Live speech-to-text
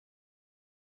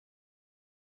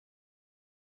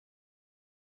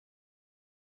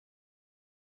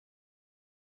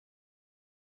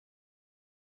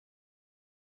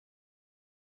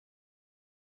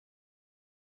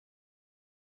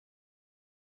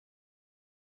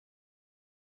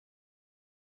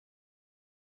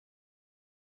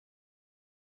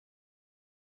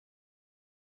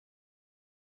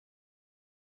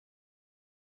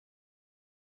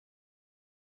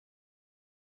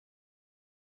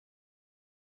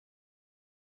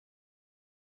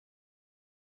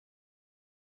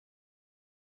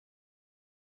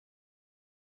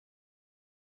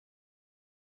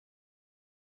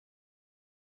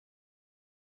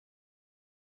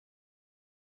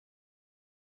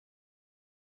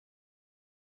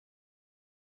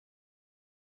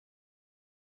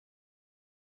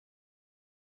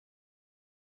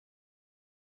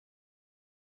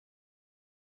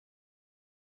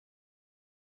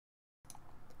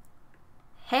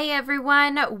Hey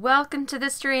everyone, welcome to the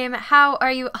stream. How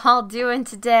are you all doing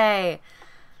today?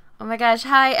 Oh my gosh,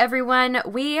 hi everyone.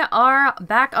 We are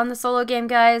back on the solo game,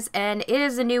 guys, and it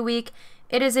is a new week.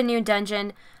 It is a new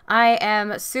dungeon. I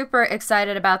am super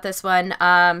excited about this one.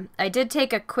 I did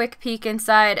take a quick peek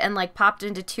inside and popped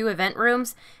into 2 event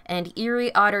rooms, and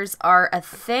EERIE Otters are a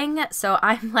thing, so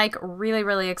I'm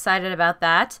really excited about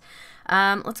that.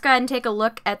 Let's go ahead and take a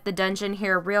look at the dungeon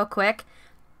here real quick.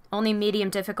 Only medium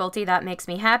difficulty, that makes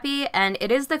me happy, and it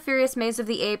is the Furious Maze of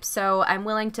the Apes, so I'm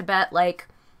willing to bet,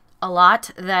 a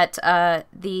lot that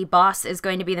the boss is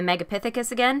going to be the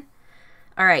Megapithecus again.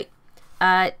 Alright,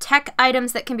 tech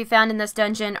items that can be found in this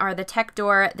dungeon are the tech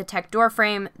door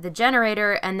frame, the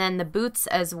generator, and then the boots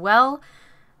as well,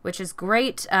 which is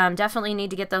great. Definitely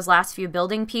need to get those last few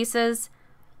building pieces.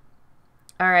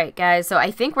 Alright guys, so I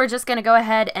think we're just going to go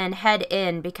ahead and head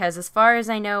in, because as far as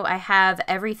I know, I have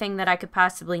everything that I could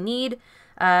possibly need.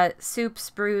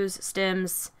 Soups, brews,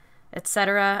 stims,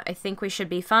 etc. I think we should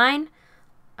be fine.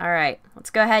 Alright, let's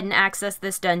go ahead and access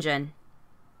this dungeon.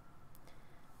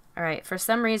 Alright, for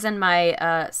some reason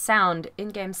my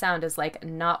in-game sound is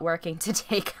not working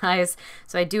today, guys.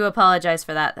 So I do apologize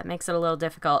for that. That makes it a little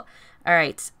difficult.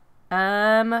 Alright,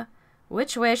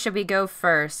 which way should we go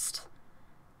first?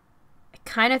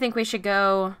 Kind of think we should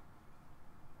go...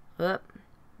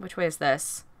 which way is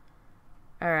this?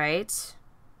 Alright.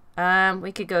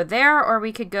 We could go there, or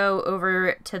we could go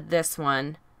over to this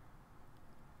one.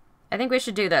 I think we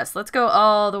should do this. Let's go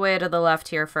all the way to the left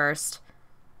here first.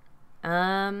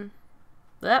 Alright,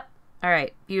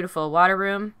 beautiful. Water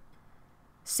room.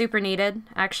 Super needed.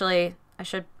 Actually, I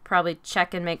should probably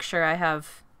check and make sure I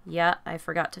have... Yeah, I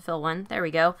forgot to fill one. There we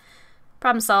go.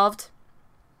 Problem solved.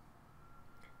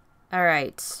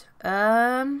 Alright,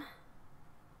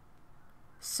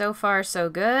 so far so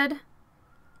good.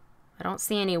 I don't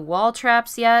see any wall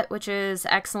traps yet, which is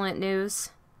excellent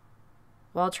news.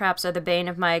 Wall traps are the bane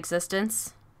of my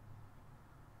existence.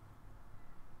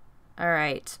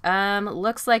 Alright,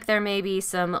 looks like there may be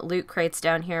some loot crates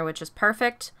down here, which is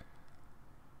perfect.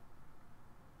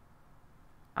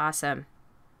 Awesome.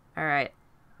 Alright,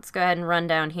 let's go ahead and run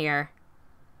down here.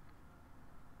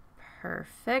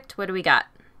 Perfect. What do we got?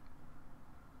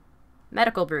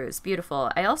 Medical brews.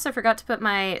 Beautiful. I also forgot to put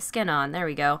my skin on. There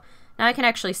we go. Now I can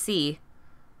actually see.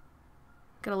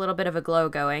 Get a little bit of a glow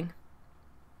going.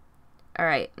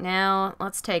 Alright, now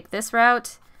let's take this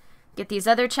route. Get these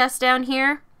other chests down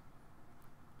here.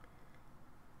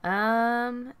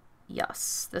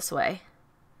 Yes, this way.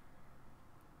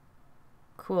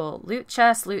 Cool. Loot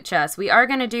chest, loot chest. We are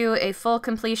going to do a full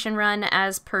completion run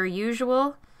as per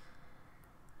usual.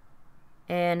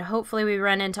 And hopefully we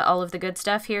run into all of the good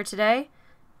stuff here today.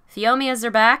 Phiomias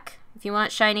are back. If you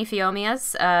want shiny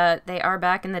Phiomias, they are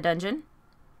back in the dungeon.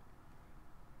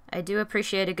 I do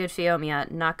appreciate a good Phiomia,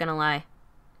 not gonna lie.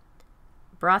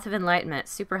 Broth of Enlightenment,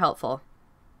 super helpful.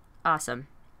 Awesome.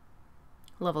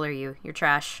 What level are you? You're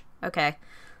trash. Okay.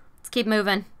 Let's keep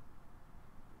moving.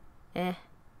 Well,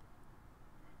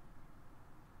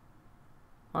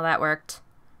 that worked.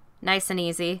 Nice and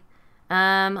easy.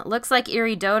 Looks like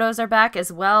EERIE Dodos are back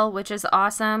as well, which is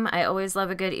awesome. I always love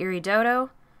a good EERIE Dodo.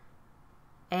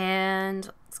 And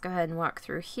let's go ahead and walk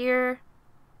through here.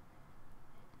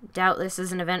 Doubt this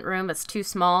is an event room. It's too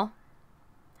small.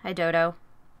 Hi, Dodo.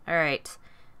 Alright.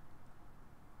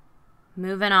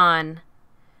 Moving on.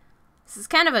 This is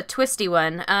kind of a twisty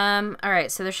one.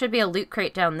 Alright, so there should be a loot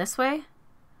crate down this way.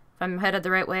 If I'm headed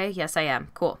the right way. Yes, I am.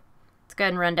 Cool. Let's go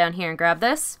ahead and run down here and grab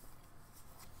this.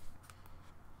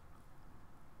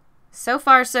 So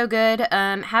far, so good.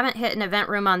 Haven't hit an event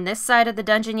room on this side of the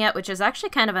dungeon yet, which is actually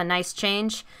kind of a nice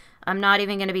change. I'm not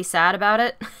even going to be sad about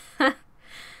it.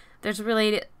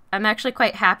 I'm actually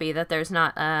quite happy that there's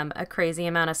not a crazy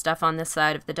amount of stuff on this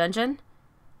side of the dungeon.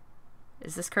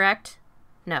 Is this correct?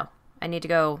 No. I need to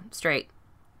go straight.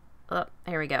 Oh,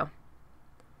 here we go.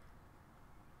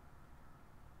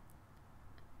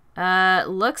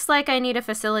 Looks like I need a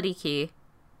facility key.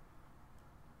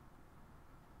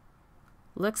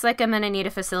 Looks like I'm going to need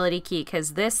a facility key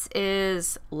because this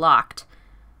is locked.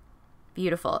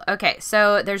 Beautiful. Okay,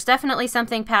 so there's definitely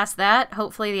something past that.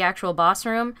 Hopefully the actual boss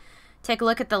room. Take a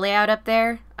look at the layout up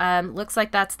there. Looks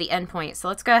like that's the end point. So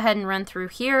let's go ahead and run through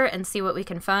here and see what we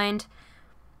can find.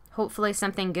 Hopefully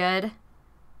something good.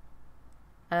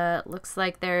 Looks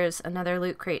like there's another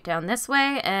loot crate down this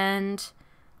way, and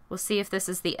we'll see if this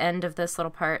is the end of this little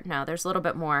part. No, there's a little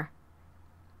bit more.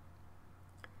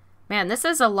 Man, this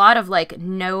is a lot of,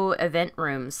 no event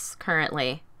rooms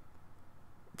currently.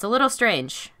 It's a little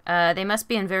strange. They must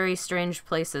be in very strange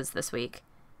places this week.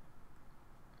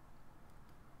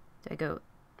 Do I go...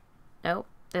 No,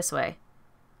 this way.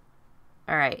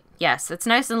 All right. Yes, it's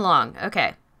nice and long.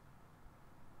 Okay.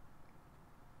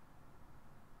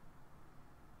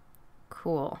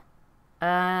 Cool.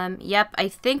 Yep, I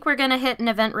think we're gonna hit an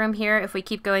event room here if we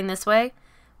keep going this way,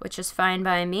 which is fine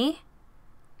by me.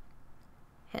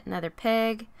 Hit another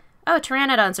pig. Oh,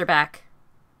 pteranodons are back.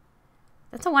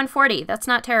 That's a 140. That's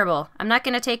not terrible. I'm not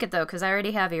gonna take it though, because I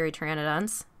already have EERIE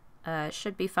pteranodons.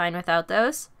 Should be fine without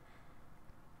those.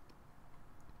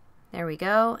 There we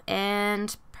go,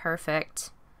 and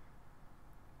perfect.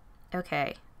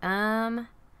 Okay,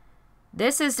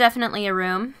 this is definitely a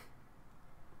room.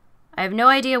 I have no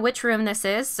idea which room this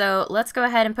is, so let's go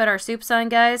ahead and put our soups on,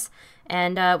 guys,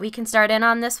 and we can start in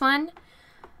on this one.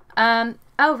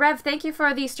 Oh, Rev, thank you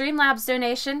for the Streamlabs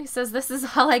donation. He says, this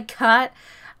is all I got.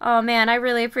 Oh, man, I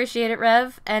really appreciate it,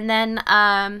 Rev. And then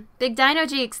Big Dino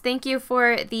Jeeks, thank you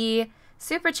for the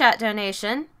Super Chat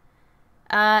donation.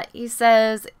 He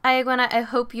says, hi, Iguana, I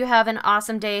hope you have an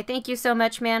awesome day. Thank you so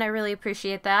much, man. I really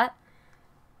appreciate that.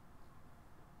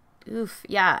 Oof,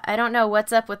 yeah, I don't know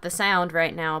what's up with the sound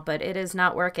right now, but it is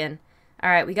not working.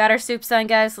 Alright, we got our soups on,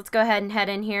 guys. Let's go ahead and head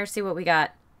in here, see what we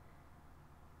got.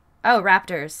 Oh,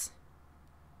 raptors.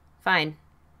 Fine.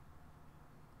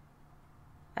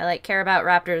 I, care about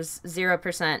raptors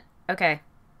 0%. Okay.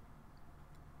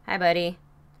 Hi, buddy.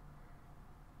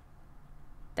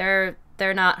 They're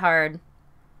not hard.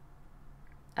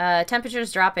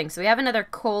 Temperature's dropping, so we have another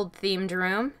cold-themed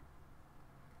room.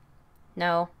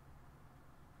 No.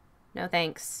 No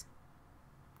thanks.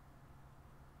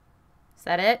 Is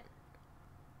that it?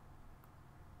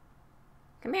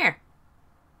 Come here.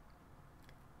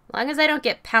 As long as I don't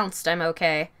get pounced, I'm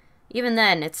okay. Even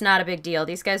then, it's not a big deal.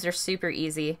 These guys are super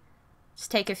easy.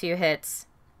 Just take a few hits.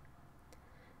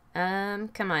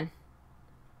 Come on.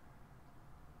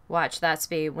 Watch that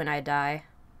speed when I die.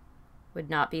 Would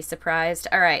not be surprised.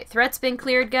 Alright, threat's been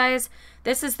cleared, guys.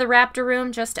 This is the raptor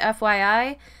room, just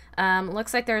FYI.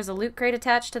 Looks like there's a loot crate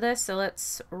attached to this, so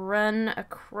let's run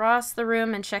across the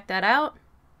room and check that out.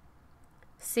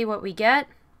 See what we get.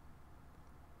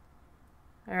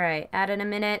 Alright, add in a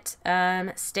minute.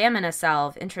 Stamina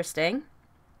salve, interesting.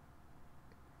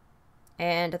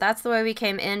 And that's the way we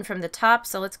came in from the top,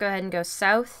 so let's go ahead and go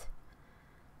south.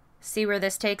 See where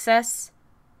this takes us.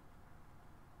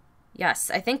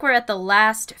 Yes, I think we're at the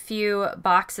last few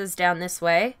boxes down this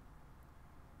way.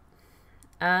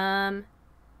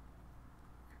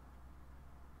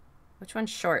 Which one's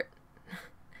short?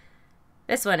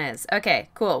 This one is. Okay,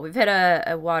 cool. We've hit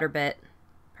a water bit.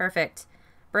 Perfect.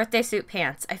 Birthday suit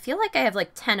pants. I feel like I have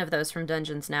 10 of those from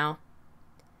dungeons now.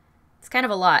 It's kind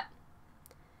of a lot.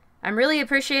 I'm really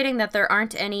appreciating that there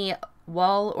aren't any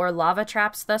wall or lava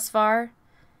traps thus far.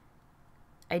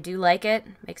 I do like it.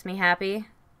 Makes me happy.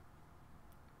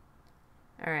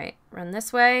 Alright, run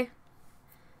this way.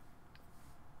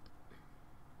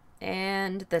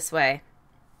 And this way.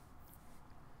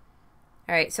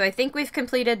 Alright, so I think we've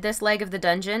completed this leg of the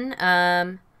dungeon.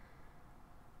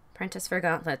 Apprentice for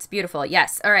gauntlets. Beautiful.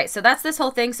 Yes. Alright, so that's this whole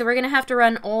thing. So we're going to have to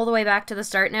run all the way back to the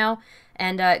start now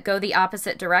and go the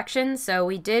opposite direction. So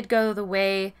we did go the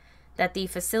way that the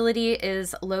facility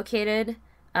is located.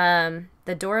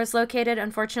 The door is located,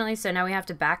 unfortunately, so now we have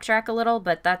to backtrack a little,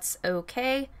 but that's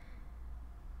okay.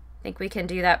 I think we can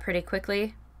do that pretty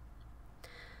quickly.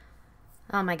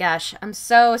 Oh my gosh, I'm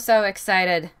so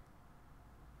excited.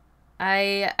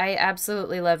 I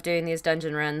absolutely love doing these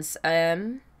dungeon runs.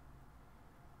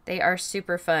 They are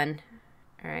super fun.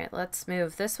 Alright, let's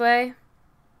move this way.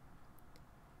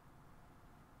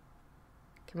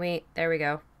 Can we... There we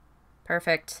go.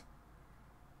 Perfect.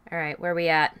 Alright, where are we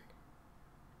at?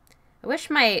 I wish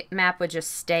my map would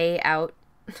just stay out.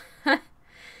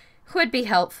 Would be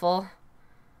helpful.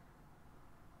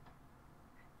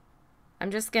 I'm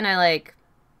just gonna,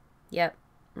 yep,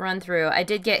 run through. I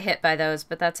did get hit by those,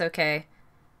 but that's okay.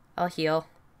 I'll heal.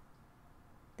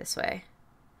 This way.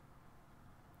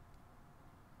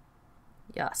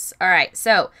 Yes. Alright,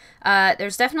 so,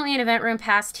 there's definitely an event room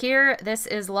past here. This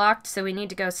is locked, so we need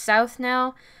to go south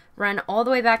now. Run all the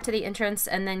way back to the entrance,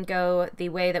 and then go the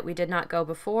way that we did not go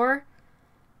before.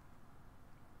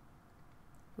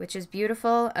 Which is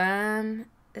beautiful.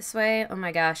 This way. Oh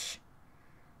my gosh.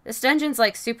 This dungeon's,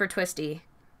 super twisty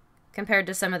compared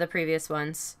to some of the previous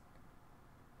ones.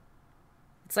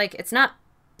 It's it's not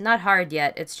hard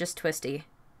yet, it's just twisty.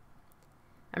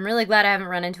 I'm really glad I haven't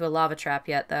run into a lava trap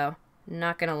yet, though.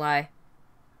 Not gonna lie.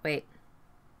 Wait.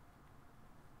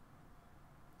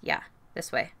 Yeah,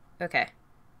 this way. Okay.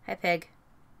 Hi, pig.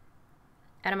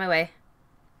 Out of my way.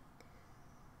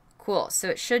 Cool, so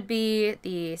it should be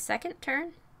the second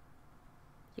turn?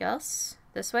 Yes,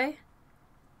 this way.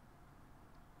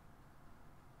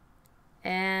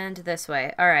 And and this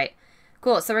way. All right.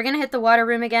 Cool. So we're going to hit the water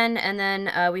room again, and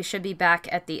then we should be back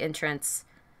at the entrance.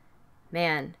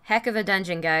 Man, heck of a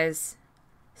dungeon, guys.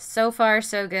 So far,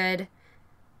 so good.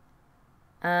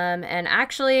 And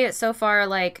actually, so far,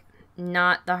 like,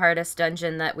 not the hardest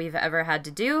dungeon that we've ever had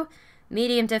to do.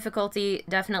 Medium difficulty,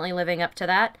 definitely living up to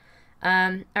that.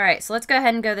 Alright, so let's go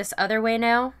ahead and go this other way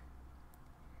now.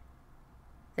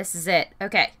 This is it.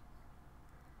 Okay.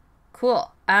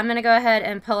 Cool. I'm going to go ahead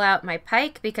and pull out my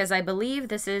pike because I believe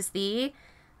this is the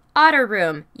otter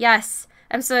room. Yes.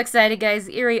 I'm so excited, guys.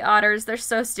 EERIE otters. They're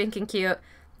so stinking cute.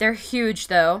 They're huge,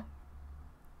 though.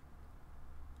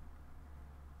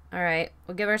 Alright,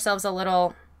 we'll give ourselves a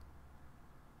little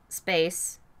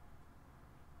space.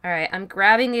 Alright, I'm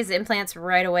grabbing these implants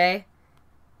right away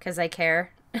because I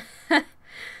care. I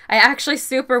actually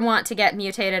super want to get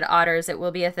mutated otters. It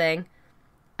will be a thing.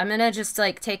 I'm going to just,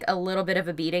 like, take a little bit of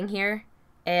a beating here,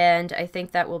 and I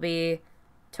think that will be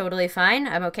totally fine.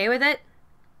 I'm okay with it.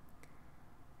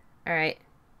 Alright.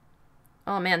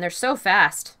 Oh, man, they're so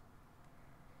fast.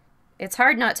 It's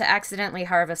hard not to accidentally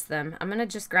harvest them. I'm going to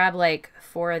just grab, like,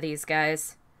 4 of these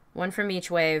guys. 1 from each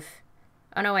wave.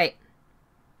 Oh, no, wait.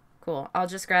 Cool. I'll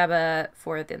just grab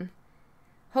 4 of them.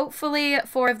 Hopefully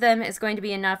 4 of them is going to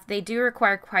be enough. They do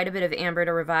require quite a bit of amber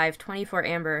to revive. 24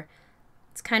 amber.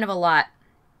 It's kind of a lot.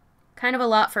 Kind of a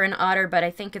lot for an otter, but I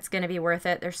think it's going to be worth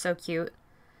it. They're so cute.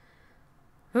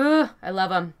 Ooh, I love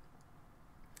them.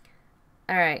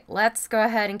 Alright, let's go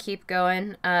ahead and keep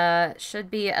going.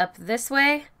 Should be up this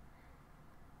way.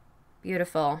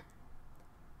 Beautiful.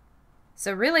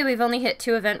 So really, we've only hit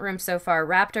 2 event rooms so far.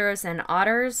 Raptors and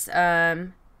otters.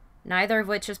 Neither of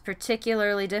which is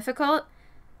particularly difficult.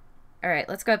 Alright,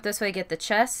 let's go up this way, get the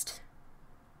chest.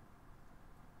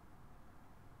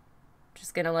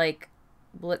 Just gonna, like,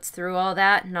 blitz through all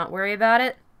that and not worry about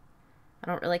it. I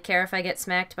don't really care if I get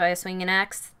smacked by a swinging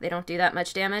axe. They don't do that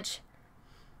much damage.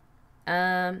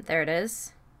 There it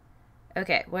is.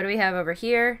 Okay, what do we have over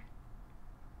here?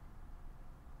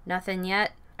 Nothing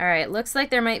yet. Alright, looks like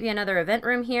there might be another event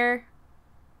room here.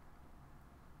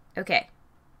 Okay,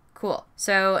 cool.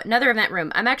 So, another event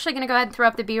room. I'm actually going to go ahead and throw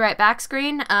up the be right back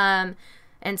screen and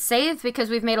save because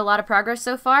we've made a lot of progress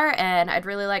so far, and I'd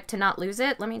really like to not lose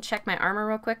it. Let me check my armor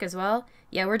real quick as well.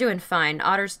 Yeah, we're doing fine.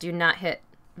 Otters do not hit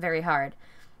very hard.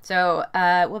 So,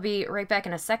 we'll be right back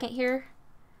in a second here.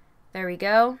 There we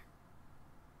go.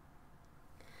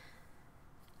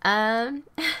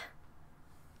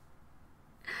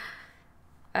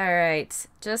 Alright,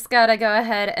 just gotta go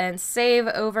ahead and save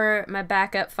over my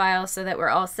backup file so that we're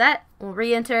all set. We'll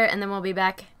re-enter and then we'll be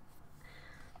back.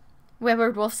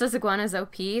 Wayward Wolf says Iguana's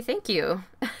OP. Thank you.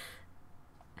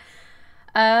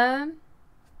 And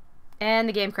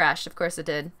the game crashed. Of course it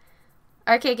did.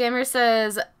 RK Gamer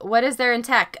says, what is there in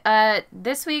tech?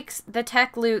 This week's the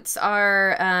tech loots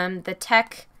are the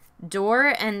tech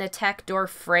door and the tech door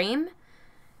frame.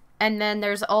 And then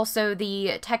there's also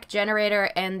the tech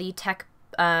generator and the tech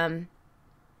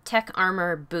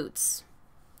armor boots.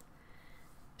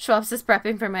 Schwab's is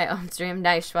prepping for my own stream.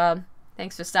 Nice, Schwab.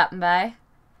 Thanks for stopping by.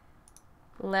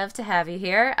 Love to have you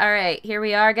here. Alright, here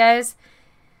we are, guys.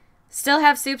 Still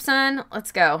have soups on.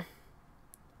 Let's go.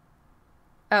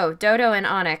 Oh, Dodo and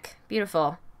Onyx.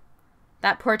 Beautiful.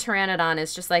 That poor Pteranodon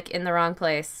is just, like, in the wrong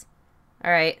place.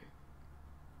 Alright.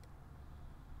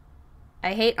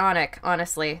 I hate Onyx,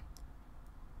 honestly.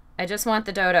 I just want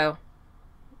the Dodo.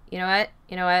 You know what?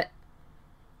 You know what?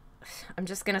 I'm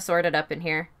just gonna sort it up in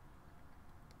here.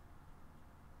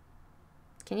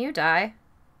 Can you die?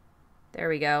 There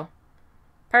we go.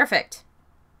 Perfect.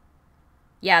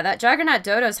 Yeah, that Juggernaut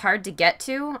Dodo's hard to get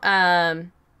to.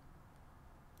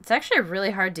 It's actually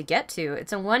really hard to get to.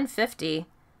 It's a 150.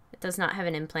 It does not have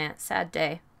an implant. Sad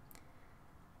day.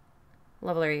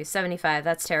 Level are you? 75.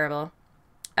 That's terrible.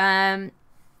 Yeah,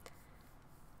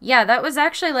 that was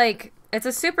actually, like, it's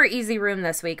a super easy room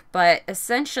this week, but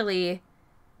essentially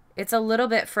it's a little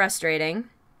bit frustrating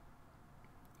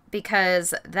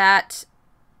because that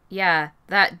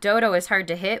Dodo is hard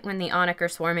to hit when the Onyx are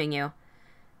swarming you.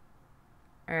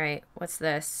 Alright, what's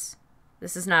this?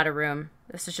 This is not a room.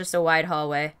 This is just a wide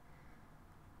hallway.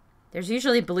 There's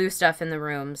usually blue stuff in the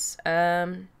rooms.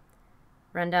 Run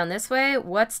down this way.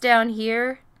 What's down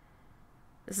here?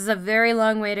 This is a very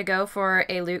long way to go for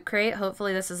a loot crate.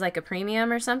 Hopefully this is like a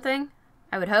premium or something.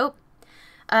 I would hope.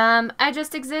 I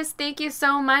Just Exist. Thank you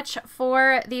so much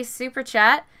for the super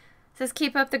chat. It says,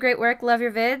 keep up the great work. Love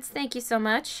your vids. Thank you so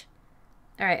much.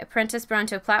 Alright, Apprentice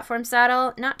Bronto platform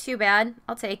saddle. Not too bad.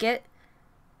 I'll take it.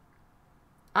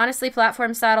 Honestly,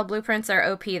 platform saddle blueprints are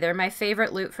OP. They're my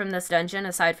favorite loot from this dungeon,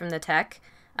 aside from the tech.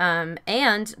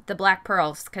 And the black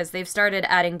pearls, because they've started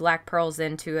adding black pearls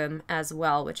into them as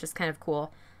well, which is kind of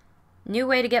cool. New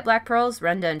way to get black pearls,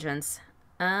 run dungeons.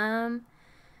 Alright,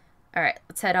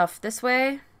 let's head off this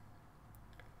way.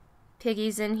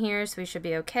 Piggy's in here, so we should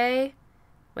be okay.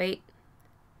 Wait,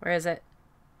 where is it?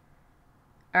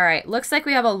 Alright, looks like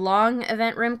we have a long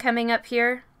event room coming up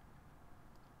here.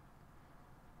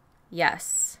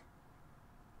 Yes.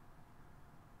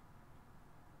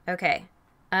 Okay.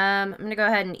 I'm gonna go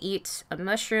ahead and eat a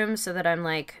mushroom so that I'm,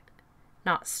 like,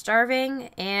 not starving.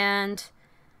 And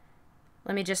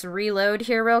let me just reload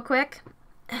here real quick.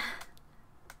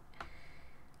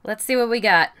 Let's see what we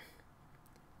got.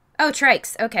 Oh,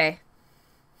 trikes. Okay.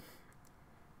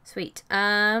 Sweet.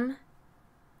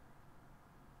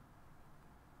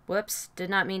 Whoops. Did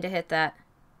not mean to hit that.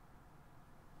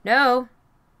 No.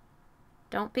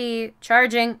 Don't be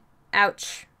charging.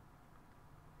 Ouch.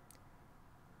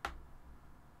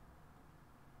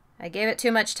 I gave it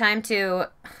too much time to...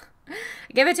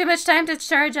 I gave it too much time to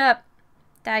charge up.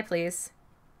 Die, please.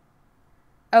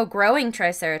 Oh, growing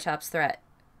Triceratops threat.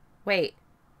 Wait.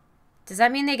 Does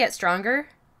that mean they get stronger?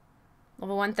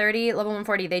 Level 130, level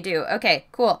 140, they do. Okay,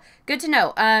 cool. Good to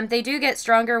know. They do get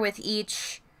stronger with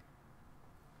each...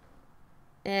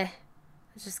 I'm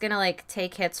just gonna, like,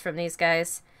 take hits from these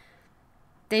guys.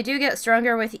 They do get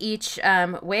stronger with each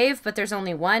wave, but there's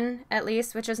only one, at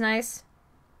least, which is nice.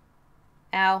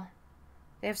 Ow.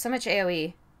 They have so much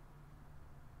AoE.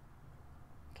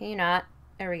 Can you not?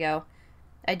 There we go.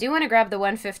 I do want to grab the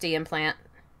 150 implant.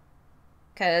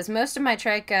 Because most of my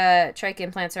trike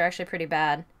implants are actually pretty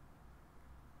bad.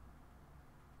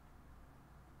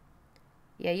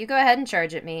 Yeah, you go ahead and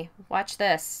charge at me. Watch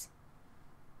this.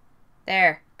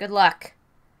 There. Good luck.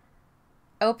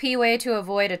 OP way to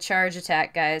avoid a charge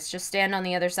attack, guys. Just stand on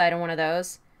the other side of one of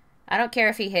those. I don't care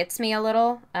if he hits me a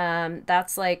little.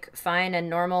 That's, like, fine and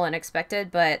normal and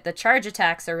expected, but the charge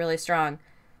attacks are really strong.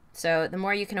 So the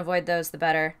more you can avoid those, the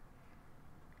better.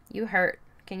 You hurt.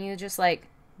 Can you just, like,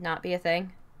 not be a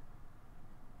thing?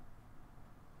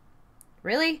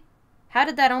 Really? How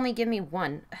did that only give me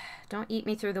one? Don't eat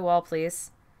me through the wall,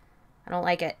 please. I don't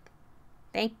like it.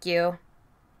 Thank you.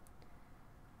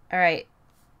 Alright.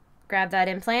 Grab that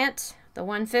implant. The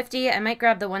 150. I might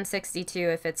grab the 162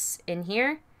 if it's in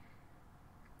here.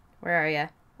 Where are you?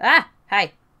 Ah!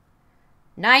 Hi.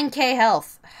 9k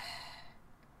health.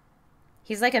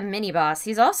 He's like a mini-boss.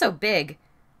 He's also big.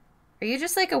 Are you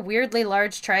just like a weirdly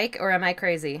large trike, or am I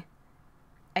crazy?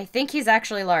 I think he's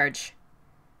actually large.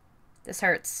 This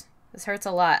hurts. This hurts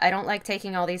a lot. I don't like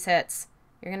taking all these hits.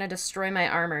 You're gonna destroy my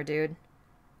armor, dude.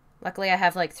 Luckily I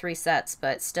have like 3 sets,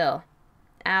 but still.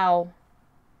 Ow.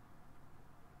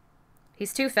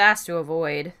 He's too fast to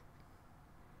avoid.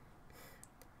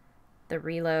 The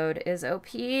reload is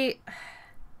OP. I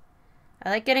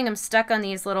like getting him stuck on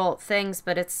these little things,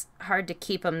 but it's hard to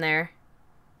keep him there.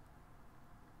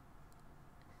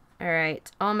 Alright,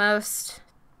 almost.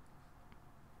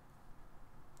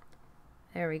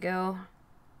 There we go.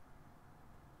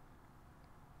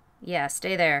 Yeah,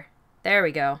 stay there. There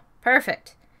we go.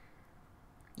 Perfect.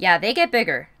 Yeah, they get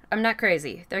bigger. I'm not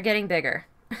crazy. They're getting bigger.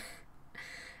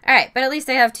 Alright, but at least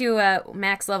I have 2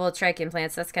 max level trike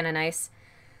implants. That's kind of nice.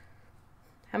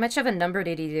 How much of a number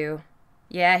did he do?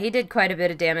 Yeah, he did quite a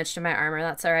bit of damage to my armor.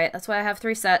 That's alright. That's why I have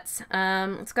 3 sets.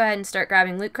 Let's go ahead and start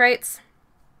grabbing loot crates.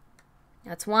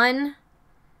 That's 1.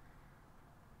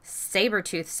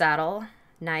 Saber-tooth saddle.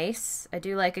 Nice. I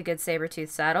do like a good saber-tooth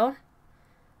saddle.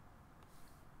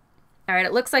 Alright,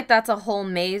 it looks like that's a whole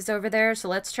maze over there, so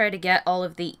let's try to get all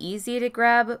of the easy to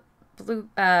grab blue,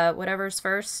 whatever's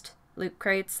first. Loot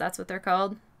crates, that's what they're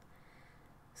called.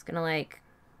 Just gonna, like,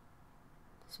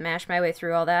 smash my way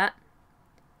through all that.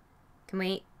 Can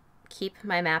we keep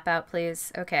my map out,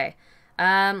 please? Okay.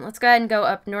 Let's go ahead and go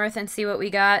up north and see what we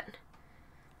got.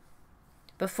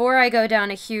 Before I go down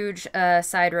a huge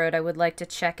side road, I would like to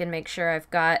check and make sure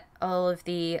I've got all of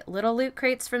the little loot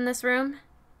crates from this room.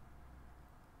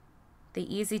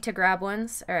 The easy to grab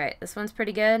ones. Alright, this one's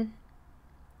pretty good.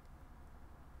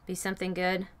 Be something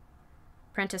good.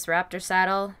 Apprentice Raptor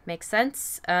saddle. Makes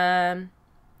sense.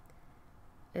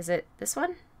 Is it this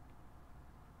one?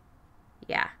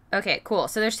 Yeah. Okay, cool.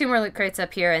 So there's 2 more loot crates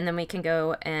up here, and then we can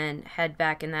go and head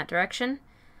back in that direction.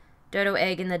 Dodo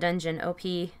egg in the dungeon. OP.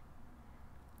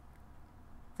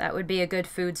 That would be a good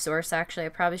food source, actually. I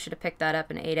probably should have picked that up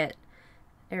and ate it.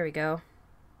 There we go.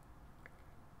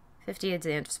 50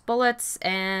 advanced bullets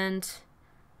and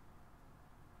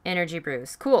energy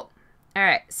brews. Cool.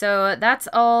 Alright, so that's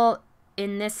all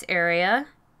in this area.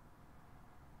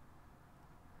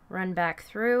 Run back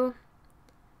through.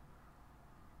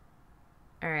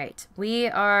 Alright, we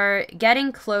are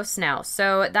getting close now.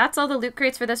 So that's all the loot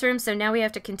crates for this room, so now we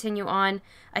have to continue on.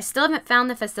 I still haven't found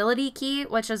the facility key,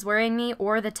 which is worrying me,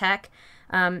 or the tech.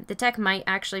 The tech might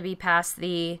actually be past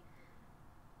the...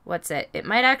 What's it? It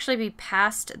might actually be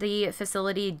past the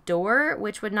facility door,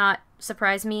 which would not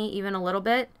surprise me even a little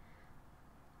bit.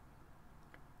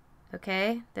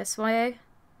 Okay, this way.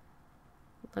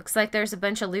 Looks like there's a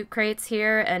bunch of loot crates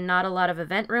here and not a lot of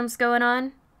event rooms going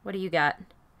on. What do you got?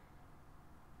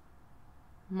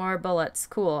 More bullets.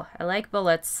 Cool. I like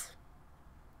bullets.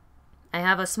 I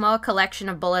have a small collection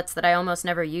of bullets that I almost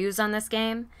never use on this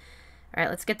game. Alright,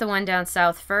 let's get the one down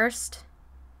south first.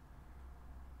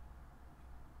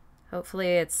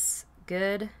 Hopefully it's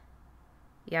good.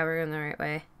 Yeah, we're going the right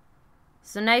way.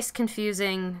 It's a nice,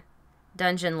 confusing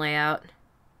dungeon layout.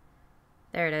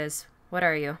 There it is. What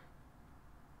are you?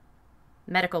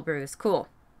 Medical brews. Cool.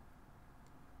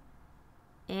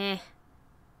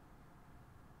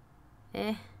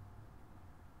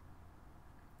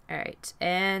 Alright,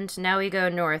 and now we go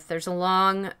north. There's a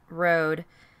long road.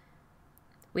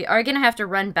 We are going to have to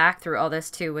run back through all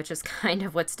this too, which is kind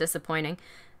of what's disappointing.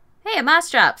 Hey, moss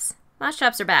chops! Moss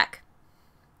chops are back.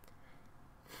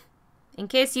 In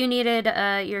case you needed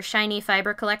your shiny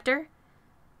fiber collector,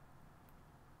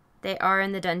 they are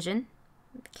in the dungeon.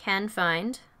 Can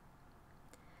find.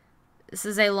 This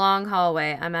is a long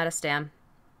hallway. I'm out of stam.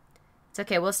 It's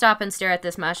okay, we'll stop and stare at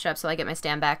this mouse trap so I get my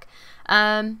stand back.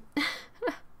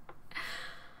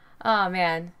 Oh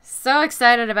man, so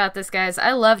excited about this, guys.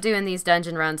 I love doing these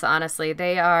dungeon runs, honestly.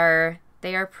 They are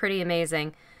pretty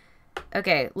amazing.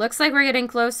 Okay, looks like we're getting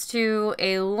close to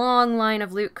a long line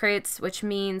of loot crates, which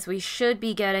means we should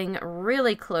be getting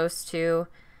really close to,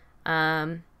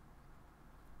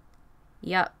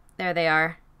 yep, there they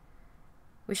are.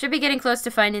 We should be getting close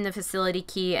to finding the facility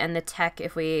key and the tech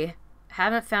if we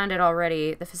haven't found it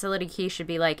already. The facility key should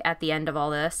be, like, at the end of all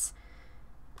this.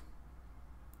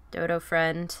 Dodo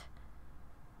friend.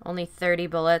 Only 30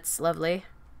 bullets. Lovely.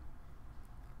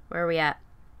 Where are we at?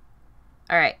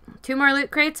 Alright. 2 more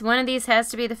loot crates. One of these has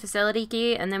to be the facility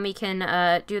key, and then we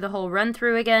can do the whole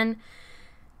run-through again.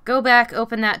 Go back,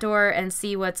 open that door, and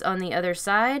see what's on the other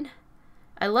side.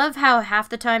 I love how half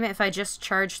the time if I just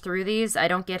charge through these, I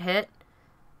don't get hit.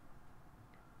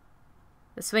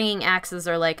 The swinging axes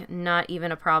are, like, not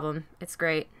even a problem. It's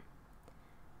great.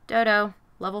 Dodo.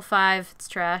 Level 5. It's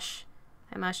trash.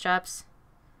 Hi, mouse chops.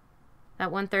 That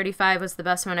 135 was the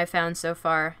best one I found so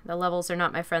far. The levels are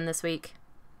not my friend this week.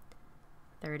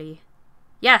 30.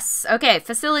 Yes! Okay,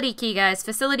 facility key, guys.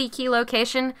 Facility key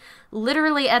location.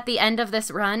 Literally at the end of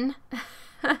this run.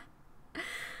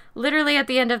 Literally at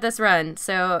the end of this run.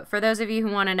 So, for those of you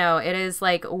who want to know, it is,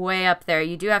 like, way up there.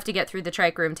 You do have to get through the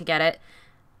trike room to get it.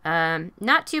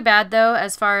 Not too bad, though,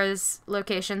 as far as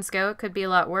locations go. It could be a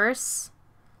lot worse.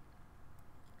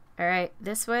 Alright,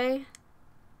 this way.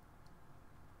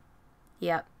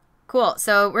 Yep. Cool.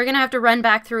 So we're going to have to run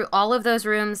back through all of those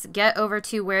rooms, get over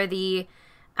to where the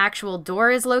actual door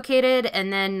is located,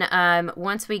 and then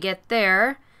once we get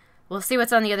there, we'll see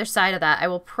what's on the other side of that. I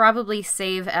will probably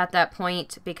save at that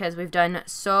point because we've done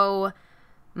so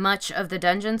much of the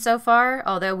dungeon so far,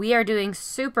 although we are doing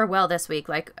super well this week.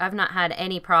 Like, I've not had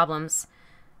any problems.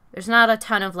 There's not a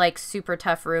ton of, like, super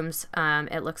tough rooms,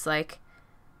 it looks like,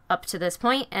 up to this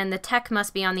point, and the tech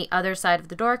must be on the other side of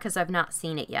the door because I've not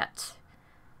seen it yet.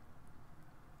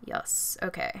 Yes,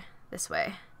 okay, this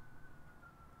way.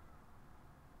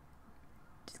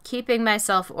 Just keeping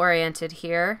myself oriented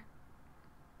here.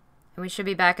 And we should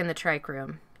be back in the trike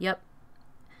room. Yep.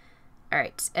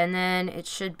 Alright, and then it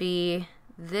should be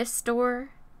this door.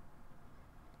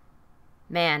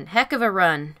 Man, heck of a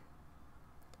run.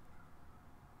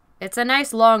 It's a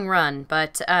nice long run,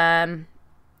 but,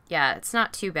 yeah, it's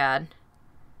not too bad.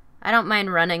 I don't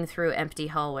mind running through empty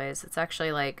hallways. It's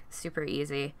actually, like, super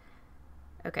easy.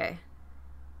 Okay.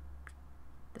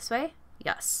 This way?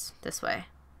 Yes, this way.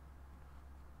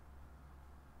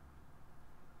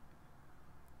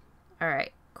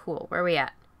 Alright, cool. Where are we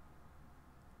at?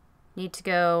 Need to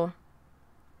go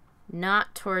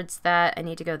not towards that. I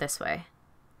need to go this way.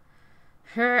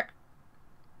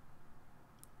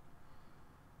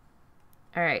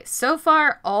 Alright, so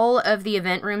far all of the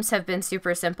event rooms have been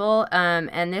super simple,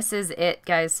 and this is it,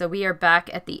 guys. So we are back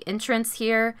at the entrance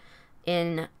here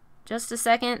in just a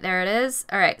second. There it is.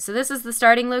 Alright, so this is the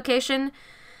starting location.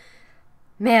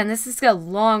 Man, this is a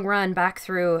long run back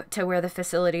through to where the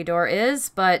facility door is,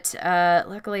 but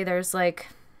luckily there's, like,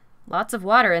 lots of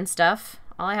water and stuff.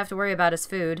 All I have to worry about is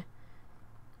food.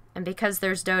 And because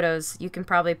there's dodos, you can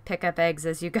probably pick up eggs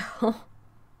as you go.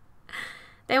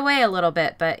 They weigh a little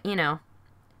bit, but, you know,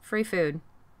 free food.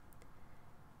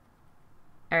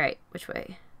 Alright, which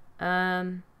way?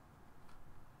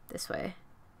 This way.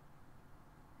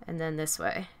 And then this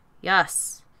way.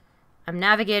 Yes! I'm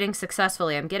navigating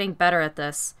successfully. I'm getting better at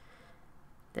this.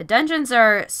 The dungeons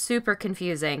are super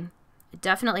confusing. I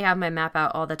definitely have my map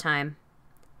out all the time.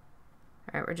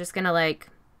 Alright, we're just gonna like...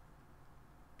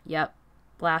 Yep.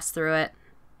 Blast through it.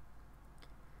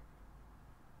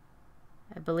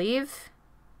 I believe.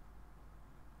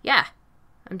 Yeah.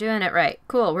 I'm doing it right.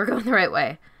 Cool, we're going the right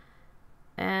way.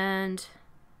 And...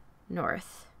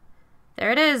 north.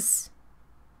 There it is!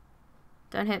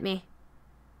 Don't hit me.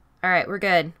 Alright, we're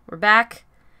good. We're back.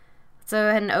 Let's go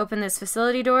ahead and open this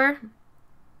facility door.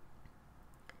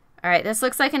 Alright, this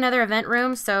looks like another event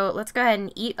room, so let's go ahead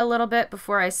and eat a little bit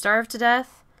before I starve to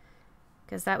death.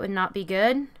 Because that would not be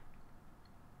good.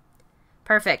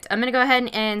 Perfect. I'm going to go ahead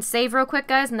and save real quick,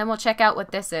 guys, and then we'll check out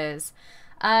what this is.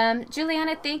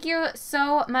 Juliana, thank you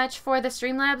so much for the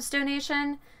Streamlabs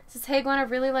donation. This is Hey Iguana,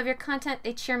 really love your content.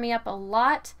 They cheer me up a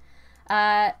lot.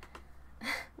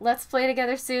 Let's play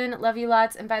together soon. Love you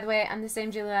lots. And by the way, I'm the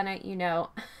same Juliana, you know.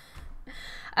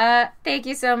 Thank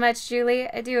you so much, Julie.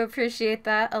 I do appreciate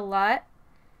that a lot.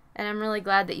 And I'm really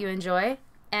glad that you enjoy.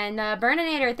 And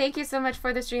Burninator, thank you so much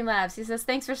for the Streamlabs. He says,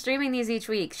 thanks for streaming these each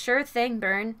week. Sure thing,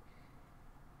 Burn.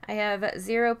 I have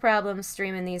zero problems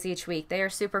streaming these each week. They are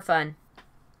super fun.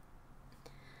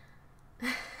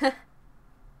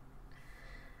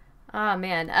 Oh,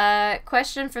 man.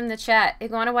 Question from the chat.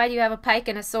 Iguana, why do you have a pike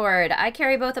and a sword? I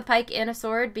carry both a pike and a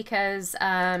sword because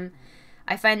I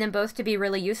find them both to be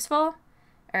really useful.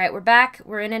 Alright, we're back.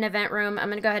 We're in an event room. I'm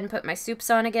going to go ahead and put my soups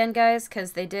on again, guys,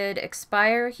 because they did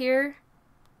expire here.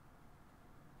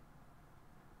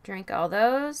 Drink all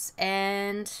those,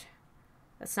 and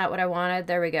that's not what I wanted.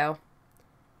 There we go.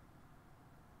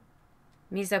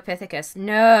 Mesopithecus.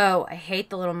 No! I hate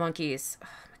the little monkeys. Oh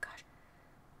my gosh.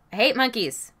 I hate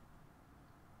monkeys.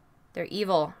 They're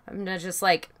evil. I'm gonna just,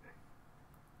 like,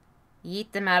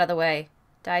 yeet them out of the way.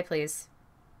 Die, please.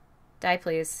 Die,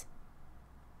 please.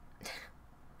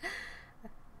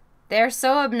 They're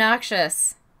so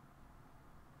obnoxious.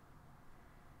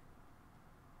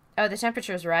 Oh, the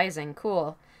temperature's rising.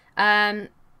 Cool. They're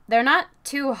not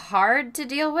too hard to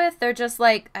deal with. They're just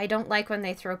like, I don't like when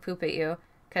they throw poop at you,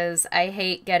 because I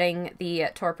hate getting the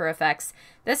torpor effects.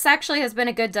 This actually has been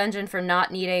a good dungeon for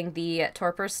not needing the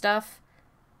torpor stuff.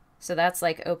 So that's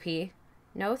like OP.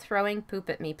 No throwing poop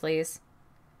at me, please.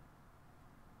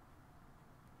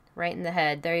 Right in the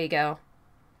head. There you go.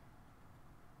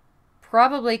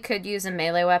 Probably could use a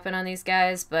melee weapon on these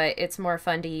guys, but it's more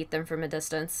fun to eat them from a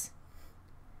distance.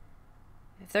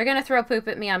 If they're gonna throw poop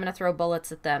at me, I'm gonna throw bullets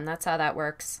at them. That's how that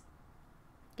works.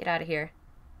 Get out of here.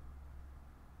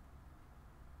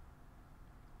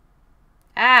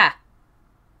 Ah!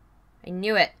 I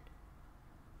knew it.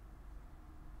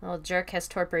 Little jerk has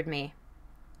torpered me.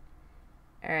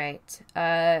 Alright.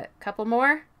 Couple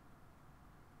more.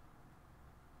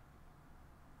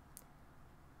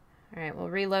 Alright, we'll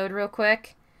reload real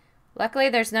quick. Luckily,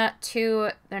 they're not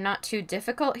too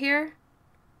difficult here.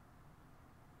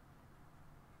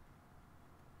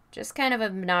 Just kind of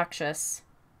obnoxious.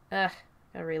 Ugh,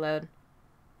 gotta reload.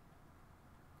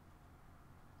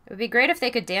 It would be great if they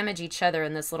could damage each other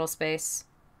in this little space.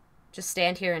 Just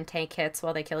stand here and tank hits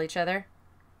while they kill each other.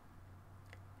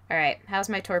 Alright, how's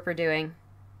my torpor doing?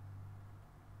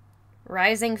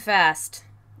 Rising fast.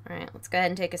 Alright, let's go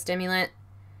ahead and take a stimulant.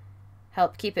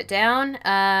 Help keep it down.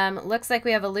 Looks like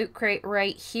we have a loot crate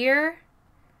right here.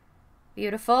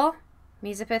 Beautiful.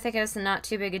 Mesopithecus, not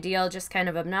too big a deal, just kind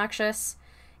of obnoxious.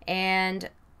 And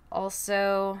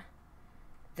also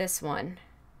this one.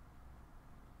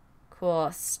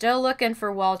 Cool. Still looking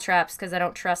for wall traps because I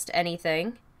don't trust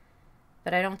anything.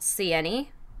 But I don't see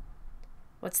any.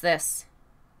 What's this?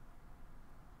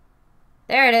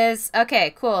 There it is.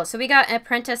 Okay, cool. So we got an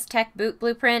Apprentice Tech Boot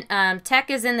Blueprint. Tech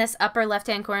is in this upper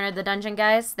left-hand corner of the dungeon,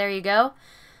 guys. There you go.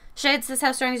 Shade says,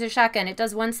 how strong is your shotgun? It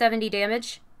does 170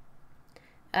 damage.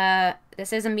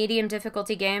 This is a medium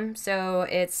difficulty game, so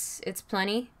it's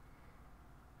plenty.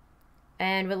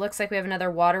 And it looks like we have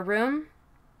another water room.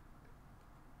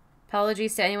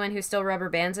 Apologies to anyone who still rubber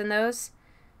bands in those.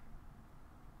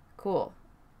 Cool.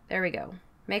 There we go.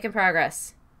 Making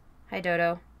progress. Hi,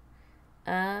 Dodo.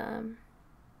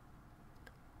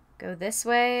 Go this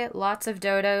way. Lots of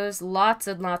dodos. Lots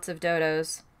and lots of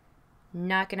dodos.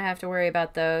 Not gonna have to worry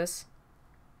about those.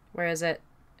 Where is it?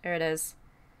 There it is.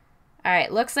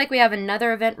 Alright, looks like we have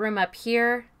another event room up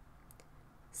here.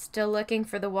 Still looking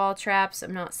for the wall traps.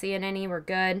 I'm not seeing any. We're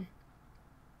good.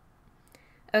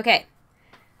 Okay.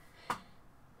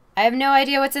 I have no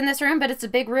idea what's in this room, but it's a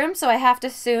big room, so I have to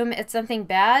assume it's something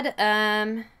bad.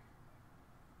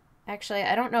 Actually,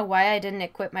 I don't know why I didn't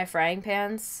equip my frying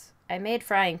pans. I made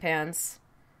frying pans.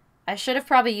 I should have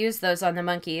probably used those on the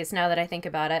monkeys now that I think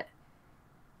about it.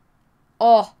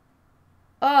 Oh.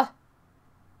 Oh.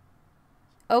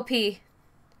 OP.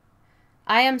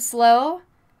 I am slow.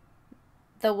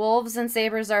 The wolves and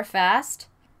sabers are fast.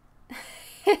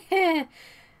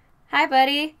 Hi,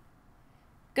 buddy.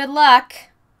 Good luck.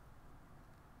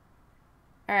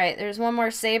 Alright, there's one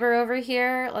more saber over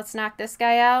here. Let's knock this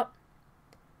guy out.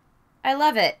 I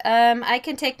love it. I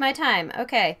can take my time.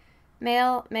 Okay.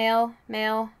 Male, male,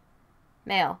 male,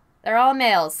 male. They're all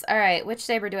males. Alright, which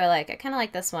saber do I like? I kind of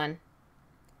like this one.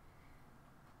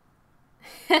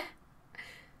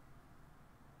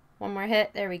 One more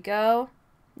hit. There we go.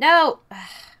 No!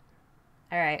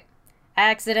 Alright. I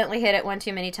accidentally hit it one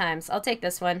too many times. I'll take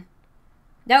this one.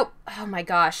 Nope. Oh my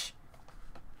gosh.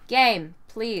 Game.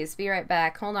 Please, be right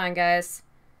back. Hold on, guys.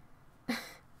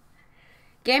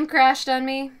 Game crashed on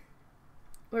me.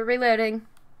 We're reloading.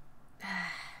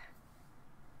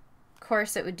 Of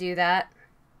course it would do that.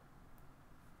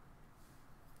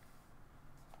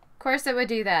 Of course it would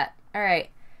do that. Alright.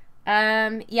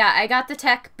 Yeah, I got the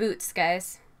tech boots,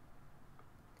 guys.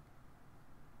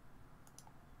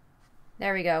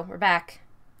 There we go. We're back.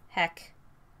 Heck.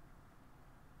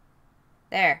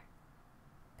 There.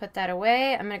 Put that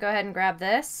away. I'm going to go ahead and grab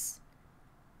this.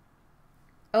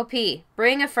 OP.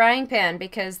 Bring a frying pan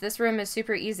because this room is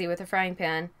super easy with a frying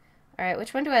pan. Alright,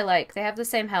 which one do I like? They have the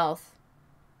same health.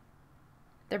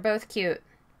 They're both cute.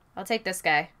 I'll take this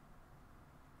guy.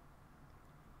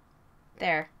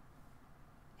 There.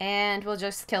 And we'll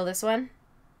just kill this one.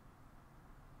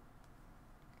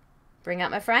 Bring out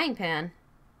my frying pan.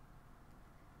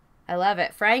 I love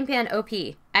it. Frying pan OP.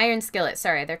 Iron skillet.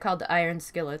 Sorry, they're called the iron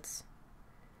skillets.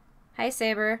 Hi,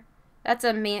 saber. That's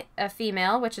a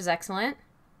female, which is excellent.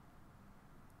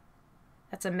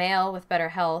 That's a male with better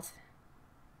health.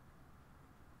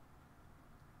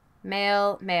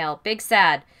 Male, male. Big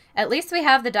sad. At least we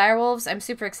have the direwolves. I'm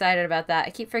super excited about that. I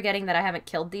keep forgetting that I haven't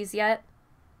killed these yet.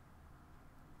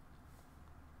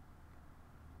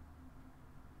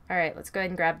 Alright, let's go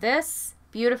ahead and grab this.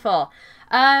 Beautiful.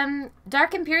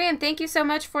 Dark Imperium, thank you so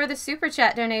much for the super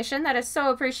chat donation. That is so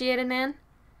appreciated, man.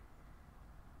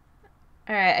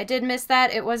 Alright, I did miss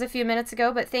that. It was a few minutes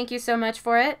ago, but thank you so much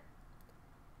for it.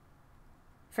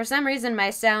 For some reason, my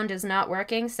sound is not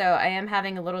working, so I am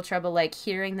having a little trouble, like,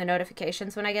 hearing the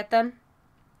notifications when I get them.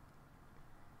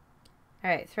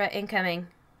 Alright, threat incoming.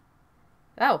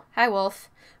 Oh, hi, wolf.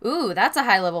 Ooh, that's a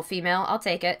high-level female. I'll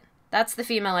take it. That's the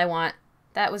female I want.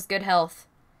 That was good health.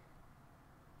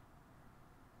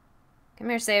 Come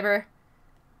here, saber.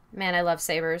 Man, I love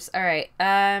sabers. Alright,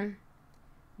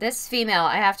 this female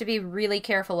I have to be really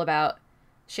careful about.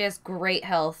 She has great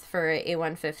health for a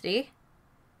 150.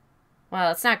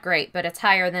 Well, it's not great, but it's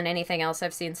higher than anything else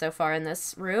I've seen so far in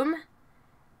this room.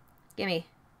 Gimme.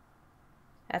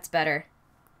 That's better.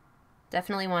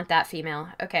 Definitely want that female.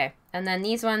 Okay, and then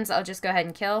these ones I'll just go ahead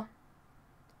and kill.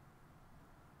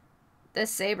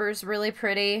 This saber's really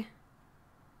pretty.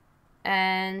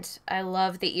 And I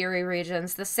love the EERIE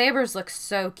regions. The sabers look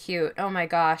so cute. Oh my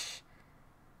gosh.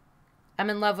 I'm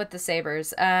in love with the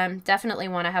sabers. Definitely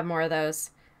want to have more of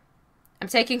those. I'm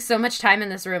taking so much time in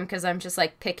this room because I'm just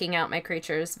like picking out my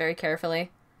creatures very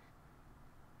carefully.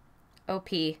 OP.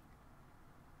 Hi.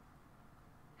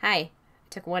 I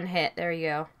took one hit. There you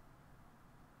go.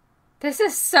 This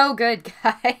is so good,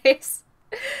 guys.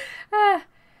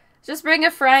 Just bring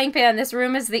a frying pan. This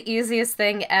room is the easiest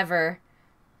thing ever.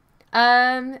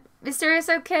 Mysterious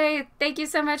Okay, thank you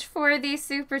so much for the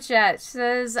super chat. She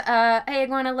says, hey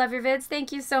Iguana, love your vids.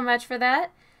 Thank you so much for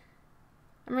that.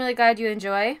 I'm really glad you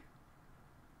enjoy.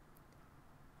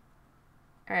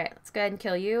 Alright, let's go ahead and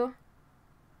kill you.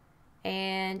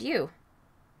 And you.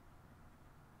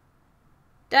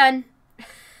 Done.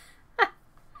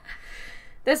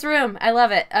 This room, I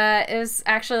love it. It was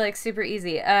actually like super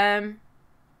easy.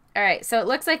 Alright, so it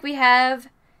looks like we have...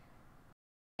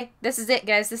 This is it,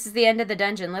 guys. This is the end of the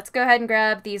dungeon. Let's go ahead and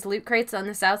grab these loot crates on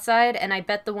the south side, and I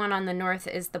bet the one on the north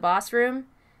is the boss room.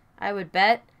 I would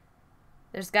bet.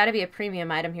 There's got to be a premium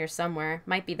item here somewhere.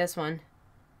 Might be this one.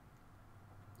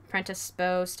 Apprentice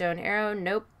bow, stone arrow.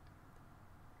 Nope.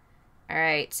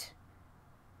 Alright.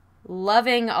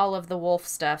 Loving all of the wolf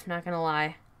stuff, not gonna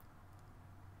lie.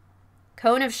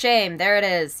 Cone of Shame. There it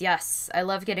is. Yes. I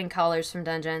love getting collars from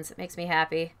dungeons. It makes me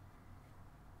happy.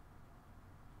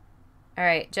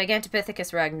 Alright,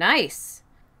 Gigantopithecus rug. Nice!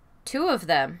 2 of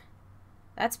them.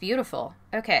 That's beautiful.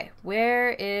 Okay,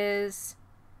 where is...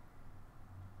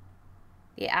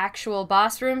 The actual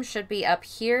boss room? Should be up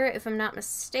here, if I'm not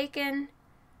mistaken.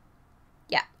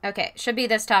 Yeah, okay. Should be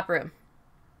this top room.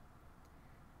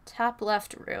 Top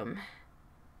left room.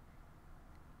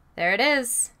 There it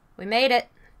is. We made it.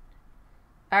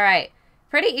 All right.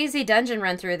 Pretty easy dungeon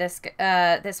run through this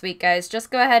week, guys.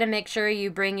 Just go ahead and make sure you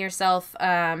bring yourself,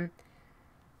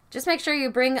 just make sure you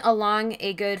bring along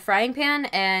a good frying pan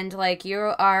and, like, you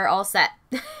are all set.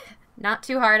 Not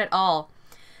too hard at all.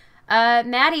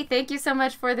 Maddie, thank you so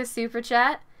much for the super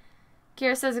chat.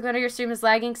 Kira says, "Iguana, your stream is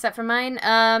lagging except for mine."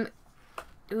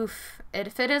 Oof.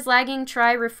 If it is lagging,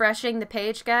 try refreshing the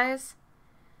page, guys.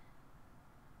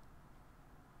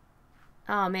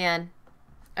 Oh, man.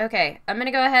 Okay, I'm going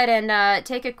to go ahead and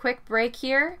take a quick break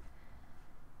here.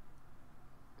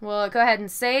 We'll go ahead and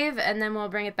save, and then we'll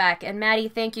bring it back. And Maddie,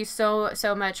 thank you so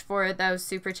much for those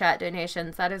super chat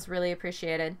donations. That is really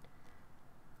appreciated.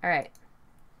 All right.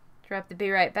 Drop the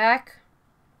be right back.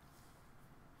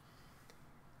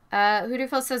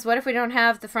 Hoodoophil says, "What if we don't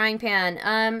have the frying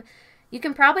pan?" You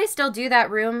can probably still do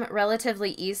that room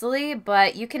relatively easily,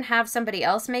 but you can have somebody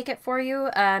else make it for you.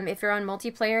 If you're on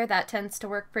multiplayer, that tends to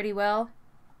work pretty well.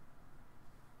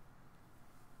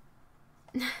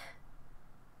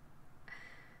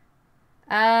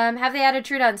 Have they added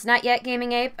Trudons? Not yet,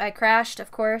 Gaming Ape. I crashed,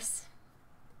 of course.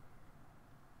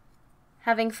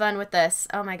 Having fun with this.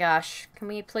 Oh my gosh. Can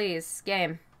we please?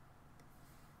 Game.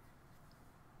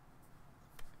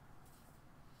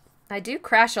 I do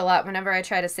crash a lot whenever I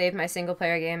try to save my single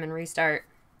player game and restart.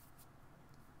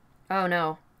 Oh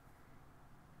no.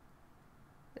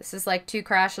 This is like 2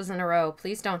 crashes in a row.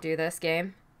 Please don't do this,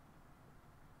 game.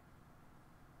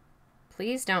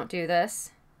 Please don't do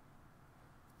this.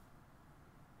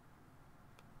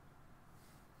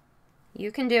 You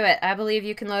can do it. I believe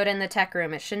you can load in the tech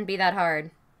room. It shouldn't be that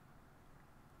hard.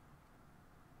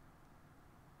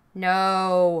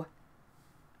 No.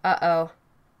 Uh-oh.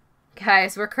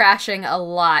 Guys, we're crashing a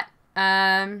lot.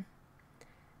 That's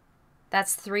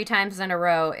 3 times in a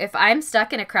row. If I'm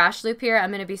stuck in a crash loop here,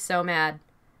 I'm going to be so mad.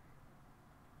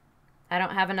 I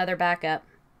don't have another backup.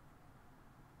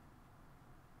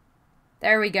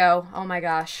 There we go. Oh my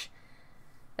gosh.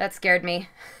 That scared me.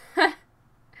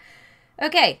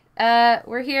 Okay,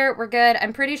 we're here. We're good.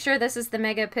 I'm pretty sure this is the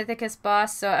Megapithecus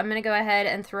boss, so I'm going to go ahead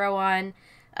and throw on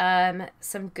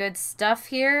some good stuff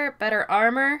here. Better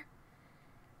armor.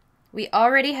 We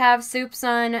already have soups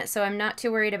on, so I'm not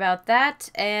too worried about that.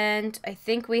 And I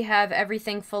think we have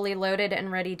everything fully loaded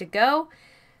and ready to go,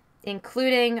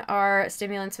 including our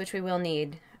stimulants, which we will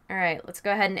need. All right, let's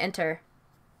go ahead and enter.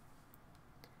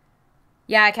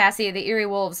 Yeah, Cassie, the Eerie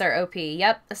Wolves are OP.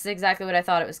 Yep, this is exactly what I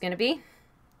thought it was going to be.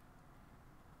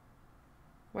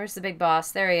 Where's the big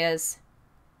boss? There he is.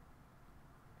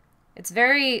 It's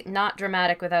very not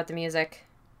dramatic without the music.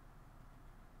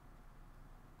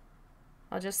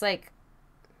 I'll just, like...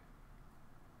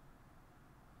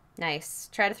 Nice.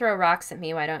 Try to throw rocks at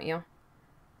me, why don't you?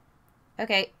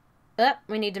 Okay.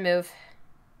 We need to move.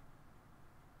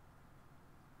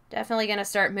 Definitely gonna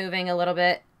start moving a little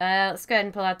bit. Let's go ahead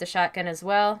and pull out the shotgun as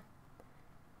well.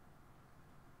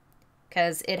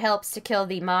 Because it helps to kill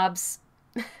the mobs.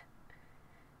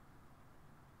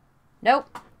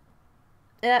 Nope.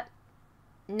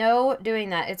 No doing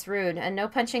that. It's rude. And no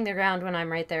punching the ground when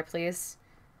I'm right there, please.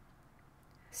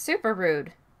 Super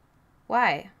rude.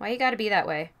 Why? Why you gotta be that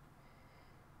way?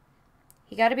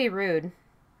 You gotta be rude.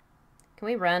 Can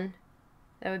we run?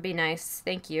 That would be nice.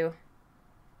 Thank you.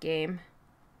 Game.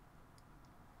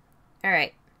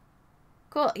 Alright.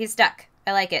 Cool. He's stuck.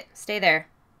 I like it. Stay there.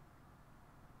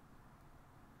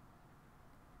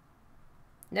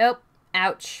 Nope.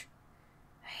 Ouch.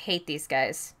 I hate these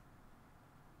guys.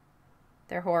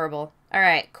 They're horrible.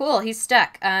 Alright. Cool. He's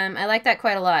stuck. I like that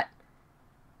quite a lot.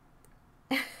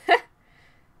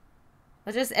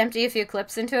 I'll just empty a few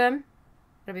clips into him.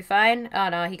 It'll be fine. Oh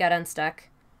no, he got unstuck.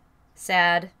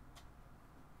 Sad.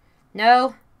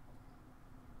 No.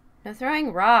 No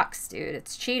throwing rocks, dude.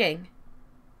 It's cheating.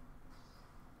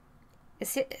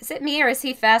 Is it me or is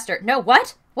he faster? No,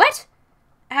 what? What?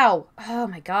 Ow. Oh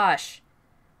my gosh.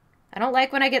 I don't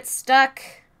like when I get stuck.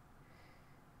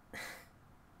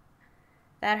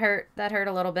 That hurt. That hurt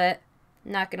a little bit.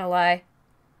 Not gonna lie.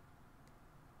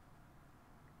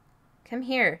 Come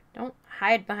here. Don't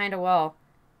hide behind a wall.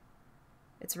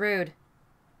 It's rude.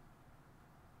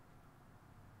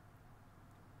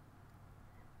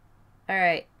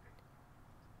 Alright.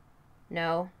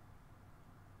 No.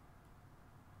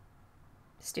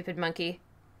 Stupid monkey.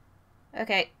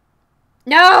 Okay.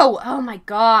 No! Oh my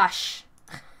gosh.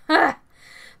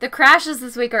 The crashes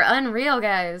this week are unreal,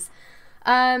 guys.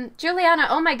 Juliana,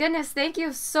 oh my goodness, thank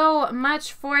you so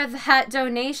much for that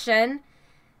donation.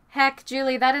 Heck,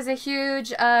 Julie, that is a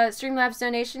huge Streamlabs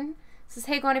donation. It says,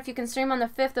 hey, Gwen, if you can stream on the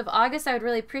 5th of August, I would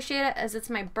really appreciate it as it's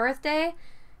my birthday.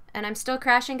 and I'm still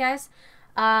crashing, guys.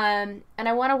 And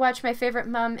I want to watch my favorite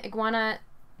mom, Iguana,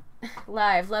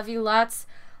 live. Love you lots.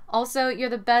 Also, you're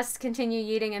the best. Continue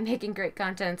eating and making great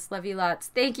contents. Love you lots.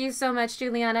 Thank you so much,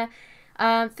 Juliana.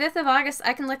 5th of August,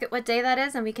 I can look at what day that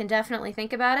is, and we can definitely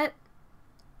think about it.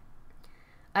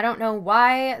 I don't know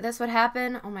why this would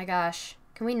happen. Oh my gosh.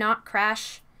 Can we not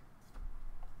crash?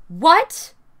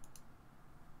 What?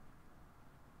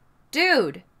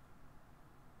 Dude.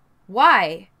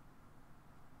 Why?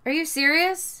 Are you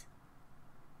serious?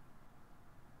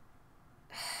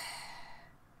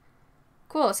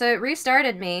 Cool, so it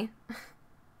restarted me.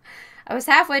 I was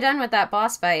halfway done with that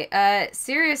boss fight.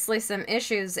 Seriously, some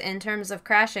issues in terms of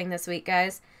crashing this week,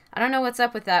 guys. I don't know what's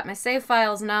up with that. My save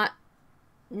file's not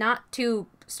too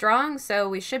strong, so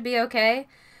we should be okay.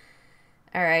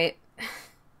 Alright.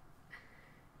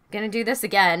 Gonna do this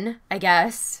again, I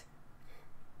guess.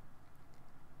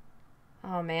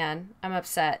 Oh man, I'm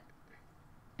upset.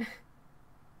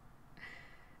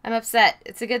 I'm upset.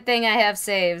 It's a good thing I have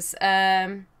saves.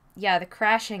 Yeah, the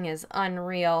crashing is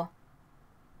unreal.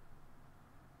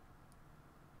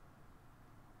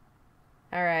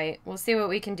 Alright, we'll see what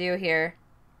we can do here.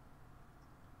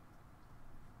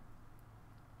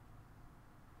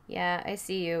 Yeah, I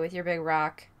see you with your big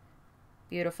rock.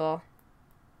 Beautiful.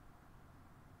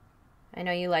 I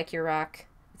know you like your rock.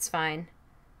 It's fine.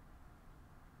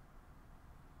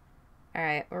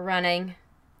 Alright, we're running.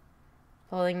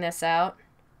 Pulling this out.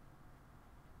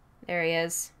 There he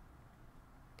is.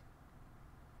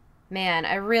 Man,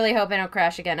 I really hope I don't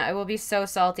crash again. I will be so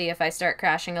salty if I start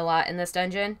crashing a lot in this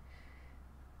dungeon.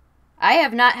 I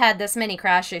have not had this many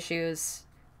crash issues,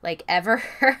 like, ever.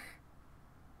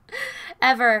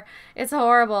 Ever. It's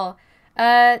horrible.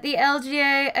 The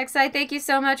LGA XI, thank you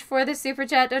so much for the super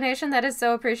chat donation. That is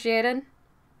so appreciated.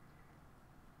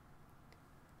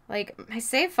 Like, my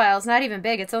save file's not even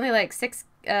big. It's only like 6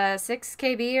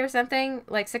 KB or something.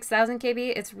 Like 6,000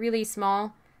 KB. It's really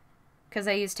small. Because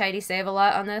I use tidy save a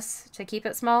lot on this to keep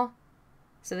it small.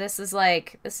 So this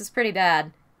is pretty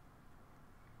bad.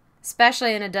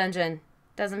 Especially in a dungeon.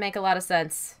 Doesn't make a lot of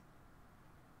sense.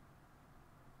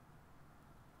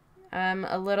 I'm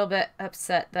a little bit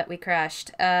upset that we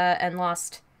crashed and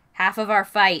lost half of our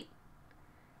fight.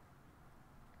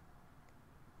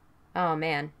 Oh,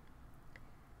 man.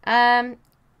 Thank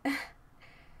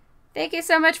you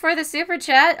so much for the super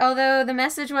chat, although the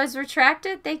message was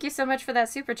retracted. Thank you so much for that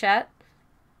super chat.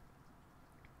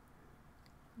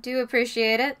 Do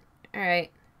appreciate it. All right.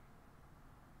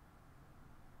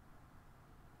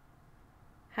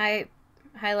 Hi,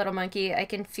 little monkey. I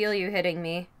can feel you hitting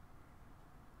me.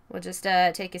 We'll just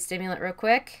take a stimulant real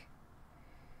quick.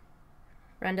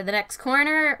 Run to the next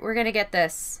corner. We're gonna get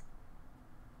this.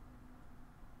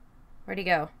 Where'd he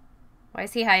go? Why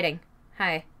is he hiding?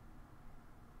 Hi.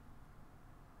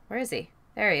 Where is he?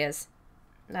 There he is.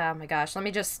 Oh my gosh, let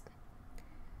me just...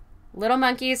 Little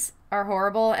monkeys are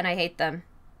horrible and I hate them.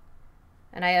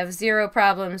 And I have zero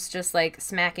problems just like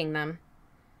smacking them.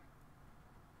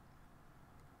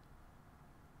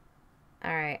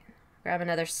 Alright, grab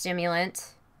another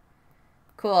stimulant.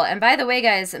 Cool, and by the way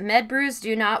guys, med brews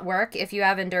do not work if you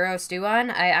have Enduro Stew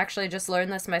on. I actually just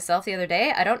learned this myself the other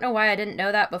day. I don't know why I didn't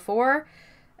know that before.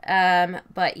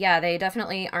 But yeah, they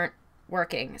definitely aren't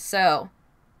working. So,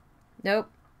 nope.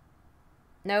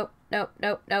 Nope, nope,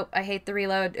 nope, nope. I hate the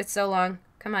reload. It's so long.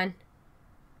 Come on.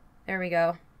 There we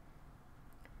go.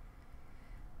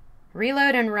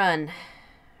 Reload and run.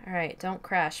 Alright, don't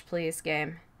crash, please,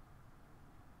 game.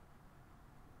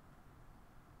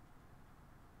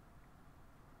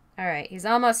 Alright, he's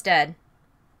almost dead.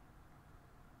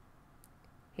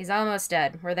 He's almost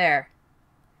dead. We're there.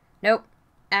 Nope.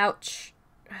 Ouch.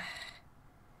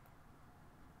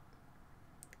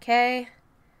 Okay.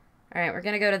 Alright, we're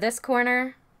gonna go to this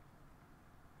corner.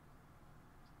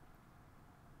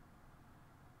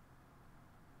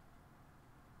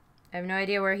 I have no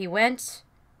idea where he went.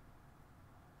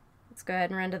 Let's go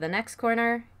ahead and run to the next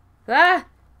corner. Ah!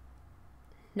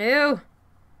 No!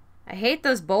 I hate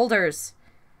those boulders.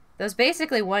 Those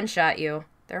basically one-shot you.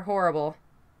 They're horrible.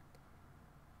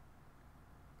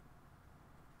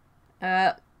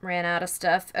 Ran out of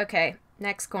stuff. Okay,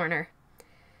 next corner.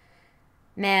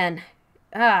 Man.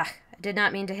 I did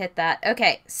not mean to hit that.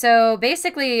 Okay, so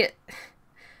basically,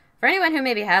 for anyone who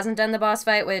maybe hasn't done the boss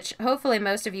fight, which hopefully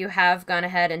most of you have gone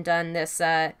ahead and done this,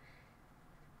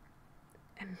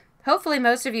 hopefully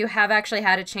most of you have actually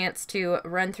had a chance to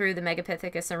run through the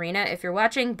Megapithecus arena if you're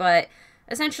watching, but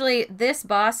essentially, this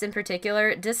boss in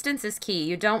particular, distance is key.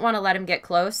 You don't want to let him get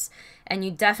close, and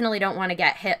you definitely don't want to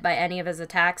get hit by any of his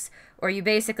attacks, or you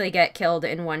basically get killed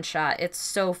in one shot. It's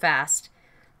so fast.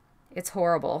 It's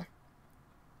horrible.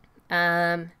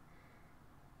 Yeah,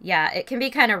 it can be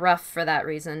kind of rough for that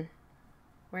reason.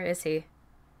 Where is he?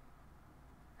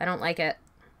 I don't like it.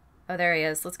 Oh, there he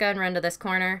is. Let's go ahead and run to this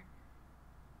corner.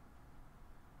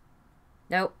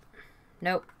 Nope.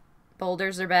 Nope.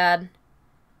 Boulders are bad.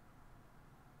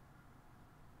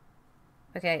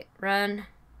 Okay, run.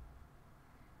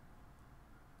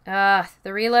 The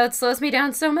reload slows me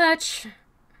down so much.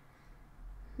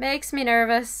 Makes me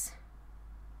nervous.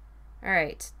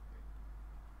 Alright.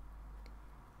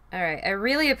 Alright, I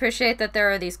really appreciate that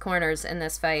there are these corners in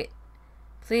this fight.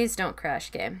 Please don't crash,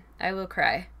 game. I will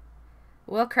cry.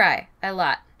 We'll cry. A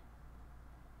lot.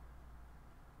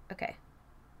 Okay.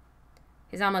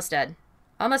 He's almost dead.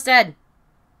 Almost dead!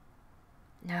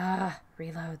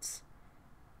 Reloads.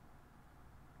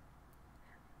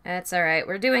 That's alright.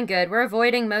 We're doing good. We're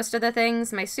avoiding most of the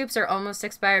things. My soups are almost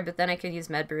expired, but then I could use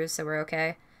med brews, so we're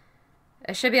okay.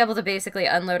 I should be able to basically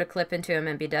unload a clip into him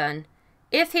and be done.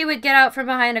 If he would get out from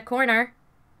behind a corner.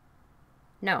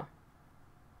 No.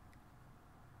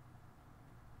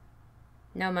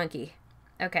 No monkey.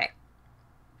 Okay.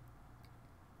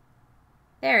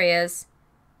 There he is.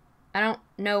 I don't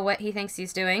know what he thinks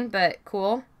he's doing, but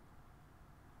cool.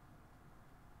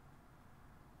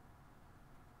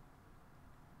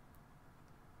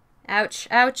 Ouch,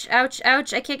 ouch, ouch,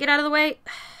 ouch. I can't get out of the way.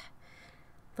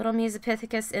 Little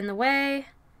Mesopithecus in the way.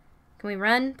 Can we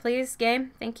run, please,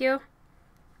 game? Thank you.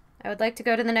 I would like to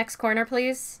go to the next corner,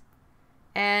 please.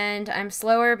 And I'm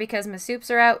slower because my soups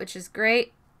are out, which is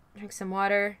great. Drink some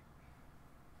water.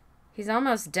 He's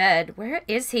almost dead. Where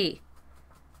is he?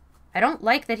 I don't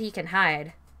like that he can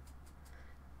hide.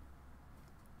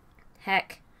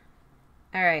 Heck.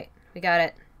 Alright, we got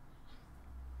it.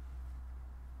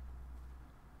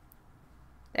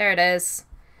 There it is.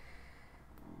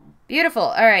 Beautiful.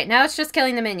 Alright, now it's just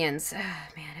killing the minions.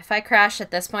 Man, if I crash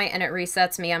at this point and it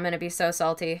resets me, I'm going to be so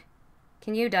salty.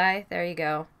 Can you die? There you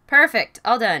go. Perfect.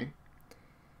 All done.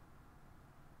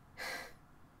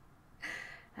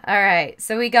 Alright,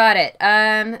 so we got it.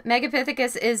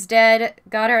 Megapithecus is dead.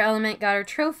 Got our element, got our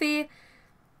trophy.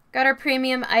 Got our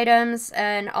premium items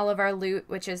and all of our loot,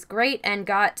 which is great. And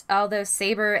got all those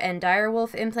saber and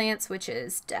direwolf implants, which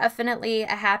is definitely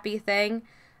a happy thing.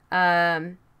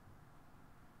 Did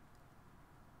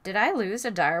I lose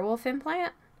a direwolf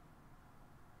implant?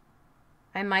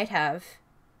 I might have.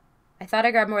 I thought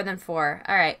I grabbed more than 4.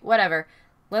 Alright, whatever.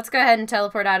 Let's go ahead and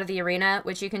teleport out of the arena,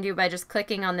 which you can do by just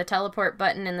clicking on the teleport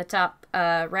button in the top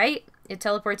right. It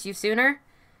teleports you sooner.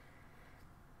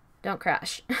 Don't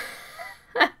crash.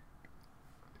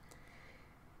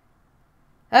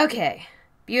 Okay,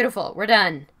 beautiful. We're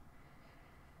done.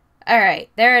 Alright,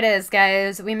 there it is,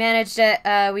 guys. We managed it.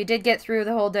 We did get through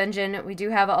the whole dungeon. We do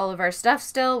have all of our stuff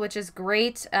still, which is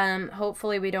great.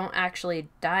 Hopefully we don't actually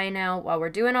die now while we're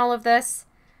doing all of this.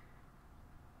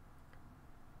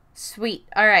 Sweet.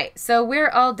 Alright, so we're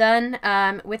all done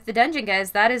with the dungeon,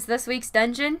 guys. That is this week's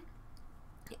dungeon.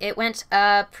 It went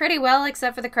pretty well,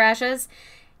 except for the crashes.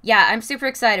 Yeah, I'm super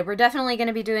excited. We're definitely going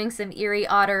to be doing some EERIE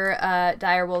Otter,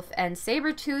 Direwolf, and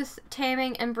Sabertooth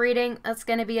taming and breeding. That's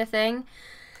going to be a thing.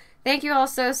 Thank you all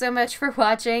so much for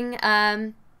watching.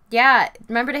 Yeah,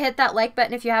 remember to hit that like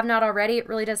button if you have not already. It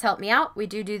really does help me out. We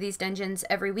do these dungeons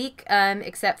every week,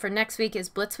 except for next week is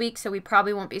Blitz week, so we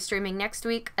probably won't be streaming next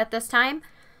week at this time.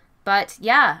 But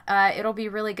yeah, it'll be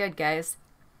really good, guys.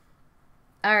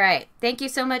 Alright, thank you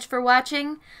so much for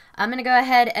watching. I'm going to go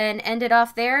ahead and end it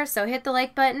off there, so hit the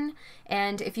like button,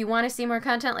 and if you want to see more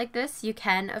content like this, you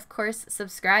can, of course,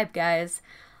 subscribe, guys.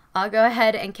 I'll go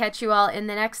ahead and catch you all in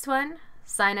the next one.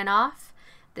 Signing off,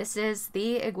 this is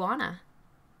the Iguana.